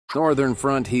Northern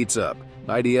front heats up.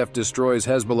 IDF destroys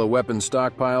Hezbollah weapon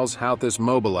stockpiles, Houthis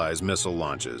MOBILIZE missile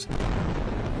launches.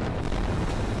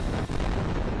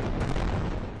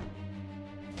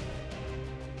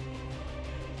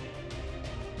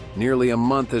 Nearly a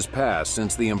month has passed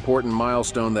since the important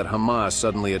milestone that Hamas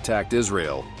suddenly attacked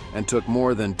Israel and took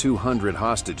more than 200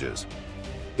 hostages.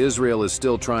 Israel is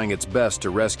still trying its best to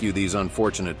rescue these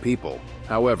unfortunate people.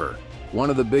 However, one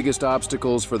of the biggest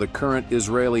obstacles for the current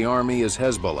Israeli army is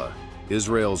Hezbollah,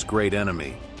 Israel's great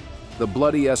enemy. The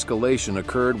bloody escalation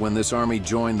occurred when this army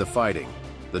joined the fighting.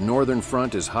 The northern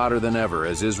front is hotter than ever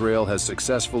as Israel has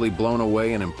successfully blown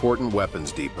away an important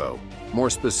weapons depot. More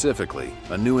specifically,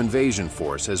 a new invasion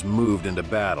force has moved into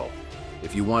battle.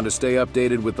 If you want to stay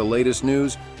updated with the latest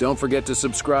news, don't forget to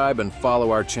subscribe and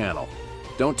follow our channel.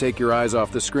 Don't take your eyes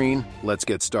off the screen, let's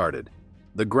get started.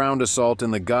 The ground assault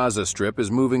in the Gaza Strip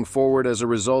is moving forward as a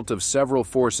result of several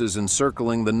forces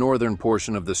encircling the northern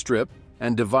portion of the Strip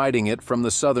and dividing it from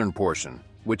the southern portion,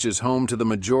 which is home to the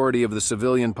majority of the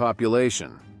civilian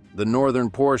population. The northern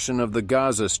portion of the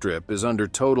Gaza Strip is under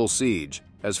total siege,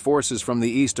 as forces from the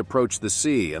east approach the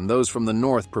sea and those from the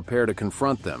north prepare to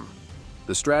confront them.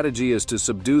 The strategy is to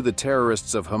subdue the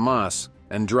terrorists of Hamas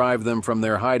and drive them from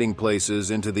their hiding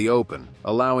places into the open,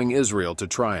 allowing Israel to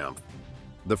triumph.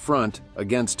 The front,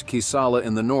 against Hezbollah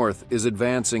in the north, is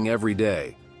advancing every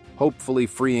day, hopefully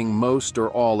freeing most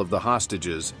or all of the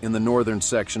hostages in the northern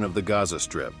section of the Gaza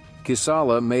Strip.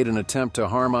 Hezbollah made an attempt to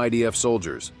harm IDF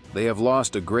soldiers. They have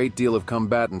lost a great deal of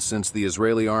combatants since the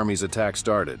Israeli army's attack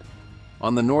started.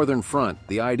 On the northern front,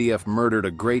 the IDF murdered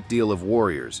a great deal of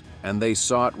warriors, and they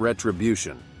sought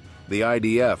retribution. The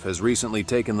IDF has recently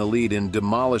taken the lead in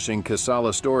demolishing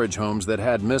Hezbollah storage homes that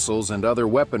had missiles and other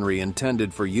weaponry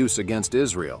intended for use against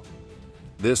Israel.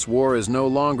 This war is no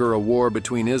longer a war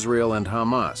between Israel and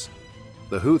Hamas.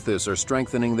 The Houthis are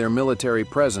strengthening their military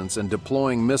presence and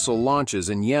deploying missile launches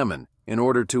in Yemen in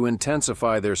order to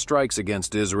intensify their strikes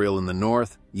against Israel in the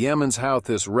north. Yemen's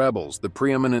Houthis rebels, the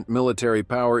preeminent military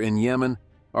power in Yemen,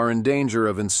 are in danger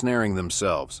of ensnaring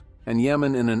themselves, and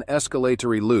Yemen in an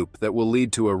escalatory loop that will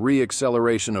lead to a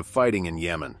re-acceleration of fighting in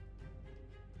Yemen.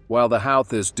 While the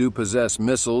Houthis do possess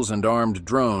missiles and armed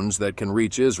drones that can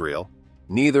reach Israel,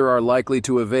 neither are likely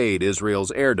to evade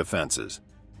Israel's air defenses.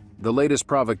 The latest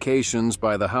provocations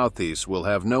by the Houthis will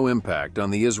have no impact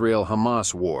on the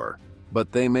Israel-Hamas war,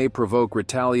 but they may provoke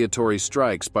retaliatory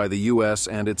strikes by the US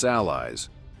and its allies.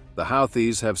 The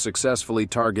Houthis have successfully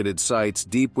targeted sites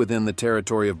deep within the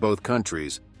territory of both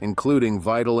countries, including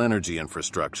vital energy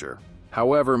infrastructure.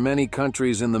 However, many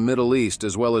countries in the Middle East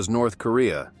as well as North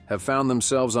Korea have found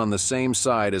themselves on the same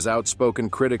side as outspoken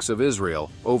critics of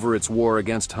Israel over its war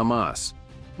against Hamas.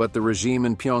 But the regime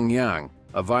in Pyongyang,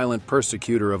 a violent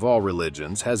persecutor of all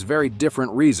religions, has very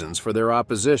different reasons for their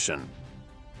opposition.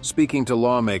 Speaking to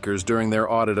lawmakers during their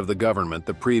audit of the government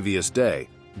the previous day,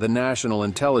 the National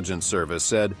Intelligence Service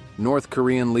said North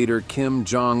Korean leader Kim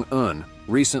Jong-un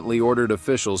recently ordered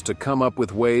officials to come up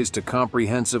with ways to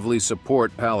comprehensively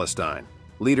support Palestine.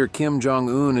 Leader Kim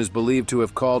Jong-un is believed to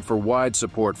have called for wide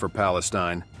support for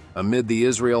Palestine amid the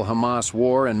Israel-Hamas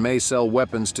war and may sell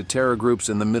weapons to terror groups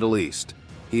in the Middle East.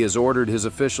 He has ordered his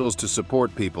officials to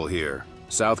support people here.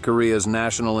 South Korea's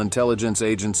National Intelligence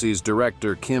Agency's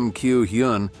director Kim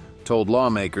Kyu-hyun told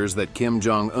lawmakers that Kim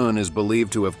Jong-un is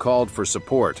believed to have called for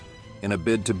support in a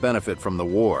bid to benefit from the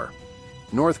war.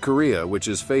 North Korea, which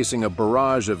is facing a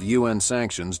barrage of UN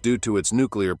sanctions due to its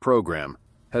nuclear program,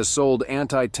 has sold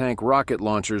anti-tank rocket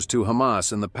launchers to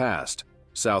Hamas in the past,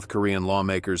 South Korean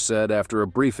lawmakers said after a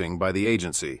briefing by the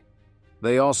agency.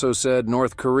 They also said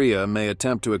North Korea may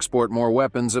attempt to export more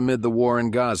weapons amid the war in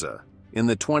Gaza. In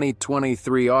the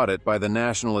 2023 audit by the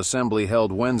National Assembly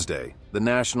held Wednesday, the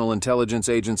National Intelligence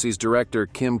Agency's director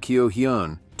Kim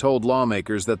Kyu-hyun told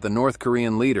lawmakers that the North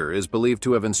Korean leader is believed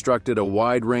to have instructed a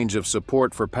wide range of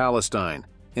support for Palestine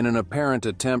in an apparent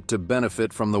attempt to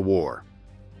benefit from the war.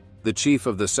 The chief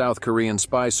of the South Korean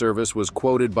spy service was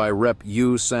quoted by Rep.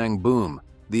 Yoo Sang-boom,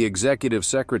 the executive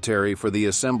secretary for the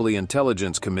Assembly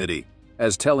Intelligence Committee,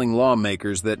 as telling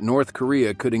lawmakers that North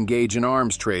Korea could engage in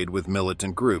arms trade with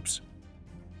militant groups.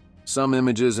 Some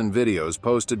images and videos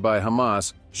posted by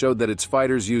Hamas showed that its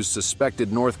fighters used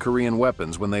suspected North Korean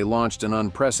weapons when they launched an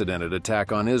unprecedented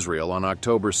attack on Israel on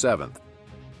October 7th.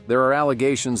 There are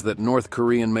allegations that North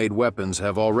Korean-made weapons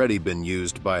have already been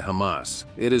used by Hamas.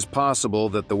 It is possible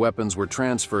that the weapons were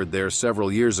transferred there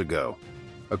several years ago.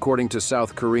 According to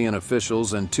South Korean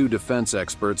officials and two defense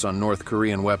experts on North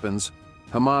Korean weapons,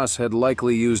 Hamas had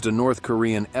likely used a North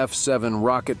Korean F-7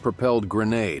 rocket-propelled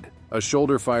grenade, a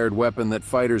shoulder-fired weapon that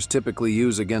fighters typically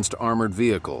use against armored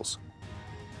vehicles.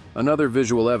 Another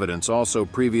visual evidence also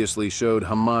previously showed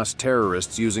Hamas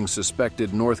terrorists using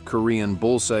suspected North Korean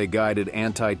bullseye-guided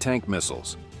anti-tank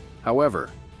missiles. However,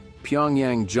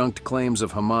 Pyongyang junked claims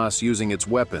of Hamas using its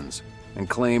weapons and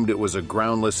claimed it was a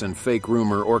groundless and fake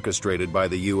rumor orchestrated by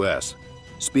the U.S.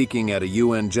 Speaking at a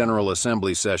UN General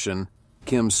Assembly session,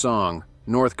 Kim Song,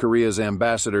 North Korea's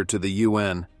ambassador to the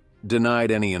UN,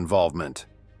 denied any involvement.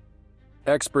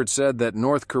 Experts said that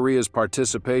North Korea's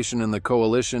participation in the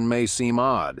coalition may seem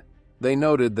odd. They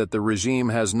noted that the regime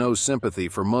has no sympathy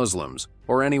for Muslims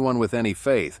or anyone with any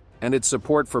faith, and its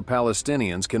support for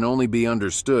Palestinians can only be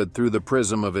understood through the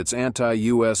prism of its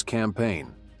anti-US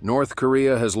campaign. North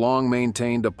Korea has long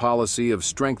maintained a policy of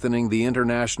strengthening the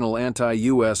international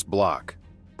anti-US bloc.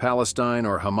 Palestine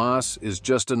or Hamas is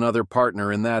just another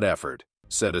partner in that effort,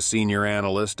 said a senior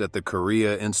analyst at the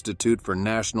Korea Institute for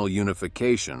National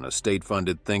Unification, a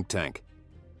state-funded think tank.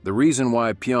 The reason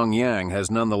why Pyongyang has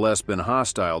nonetheless been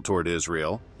hostile toward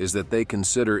Israel is that they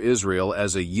consider Israel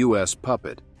as a U.S.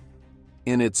 puppet.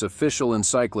 In its official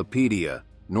encyclopedia,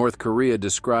 North Korea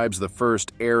describes the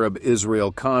first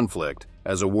Arab-Israel conflict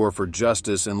as a war for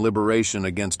justice and liberation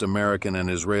against American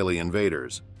and Israeli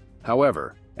invaders.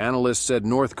 However, analysts said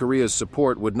North Korea's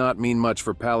support would not mean much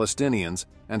for Palestinians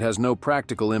and has no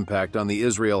practical impact on the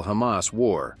Israel-Hamas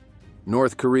war.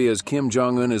 North Korea's Kim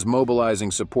Jong-un is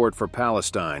mobilizing support for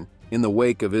Palestine in the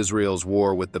wake of Israel's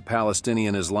war with the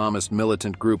Palestinian Islamist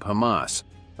militant group Hamas,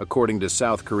 according to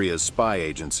South Korea's spy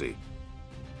agency.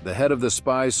 The head of the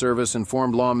spy service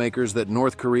informed lawmakers that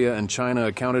North Korea and China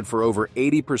accounted for over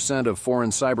 80% of foreign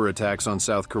cyber attacks on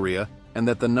South Korea, and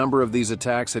that the number of these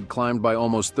attacks had climbed by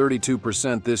almost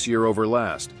 32% this year over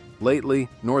last. Lately,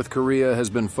 North Korea has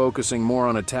been focusing more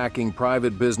on attacking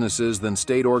private businesses than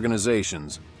state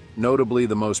organizations, notably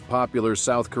the most popular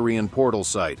South Korean portal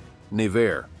site,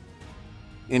 Naver.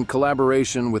 In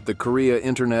collaboration with the Korea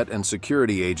Internet and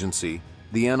Security Agency,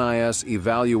 the NIS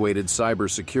evaluated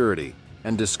cybersecurity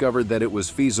and discovered that it was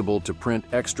feasible to print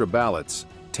extra ballots,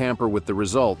 tamper with the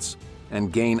results,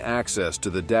 and gain access to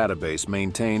the database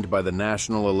maintained by the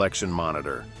National Election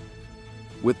Monitor.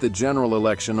 With the general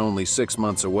election only 6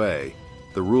 months away,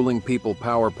 the ruling People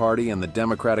Power Party and the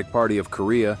Democratic Party of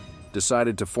Korea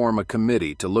decided to form a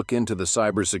committee to look into the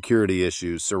cybersecurity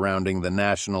issues surrounding the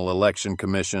National Election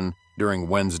Commission during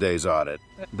Wednesday's audit.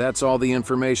 That's all the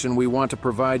information we want to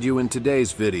provide you in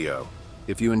today's video.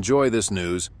 If you enjoy this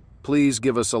news, please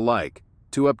give us a like.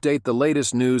 To update the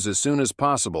latest news as soon as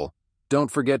possible,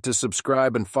 don't forget to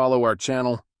subscribe and follow our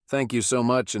channel. Thank you so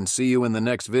much and see you in the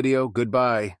next video.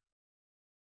 Goodbye.